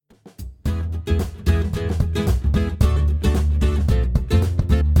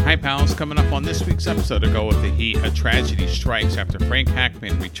Hi pals, coming up on this week's episode of Go With The Heat, a tragedy strikes after Frank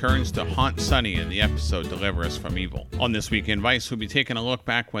Hackman returns to haunt Sonny in the episode Deliver Us From Evil. On This Week in Vice, we'll be taking a look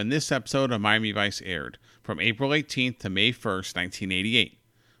back when this episode of Miami Vice aired, from April 18th to May 1st, 1988,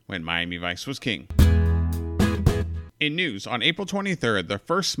 when Miami Vice was king. In news, on April 23rd, the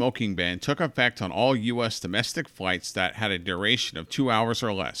first smoking ban took effect on all U.S. domestic flights that had a duration of 2 hours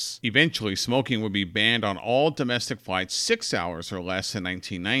or less. Eventually, smoking would be banned on all domestic flights 6 hours or less in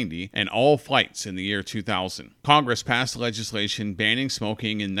 1990 and all flights in the year 2000. Congress passed legislation banning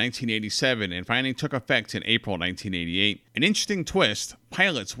smoking in 1987 and finally took effect in April 1988. An interesting twist,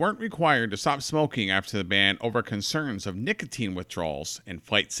 pilots weren't required to stop smoking after the ban over concerns of nicotine withdrawals and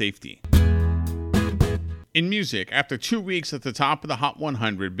flight safety. In music, after 2 weeks at the top of the Hot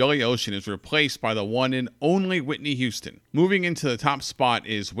 100, Billy Ocean is replaced by the one and only Whitney Houston. Moving into the top spot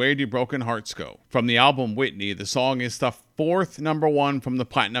is Where Do Broken Hearts Go? From the album Whitney, the song is the fourth number one from the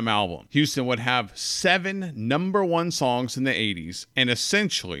Platinum album. Houston would have 7 number one songs in the 80s and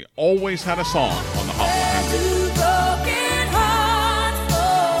essentially always had a song on the Hot 100.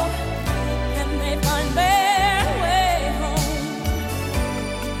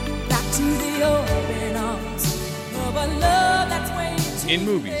 In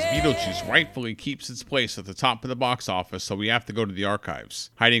movies, Beetlejuice rightfully keeps its place at the top of the box office, so we have to go to the archives.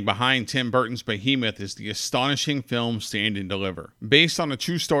 Hiding behind Tim Burton's Behemoth is the astonishing film Stand and Deliver. Based on a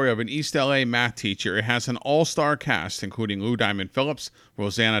true story of an East LA math teacher, it has an all-star cast including Lou Diamond Phillips,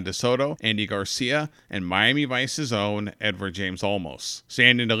 Rosanna DeSoto, Andy Garcia, and Miami Vice's own Edward James Olmos.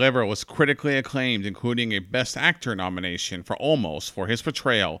 Stand and Deliver was critically acclaimed, including a Best Actor nomination for Olmos for his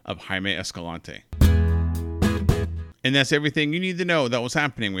portrayal of Jaime Escalante. And that's everything you need to know that was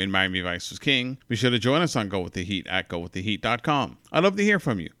happening when Miami Vice was king. Be sure to join us on Go With The Heat at gowiththeheat.com. I'd love to hear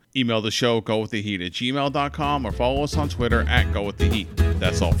from you. Email the show gowiththeheat@gmail.com or follow us on Twitter at GoWithTheHeat.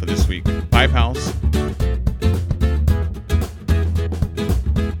 That's all for this week. Bye, pals.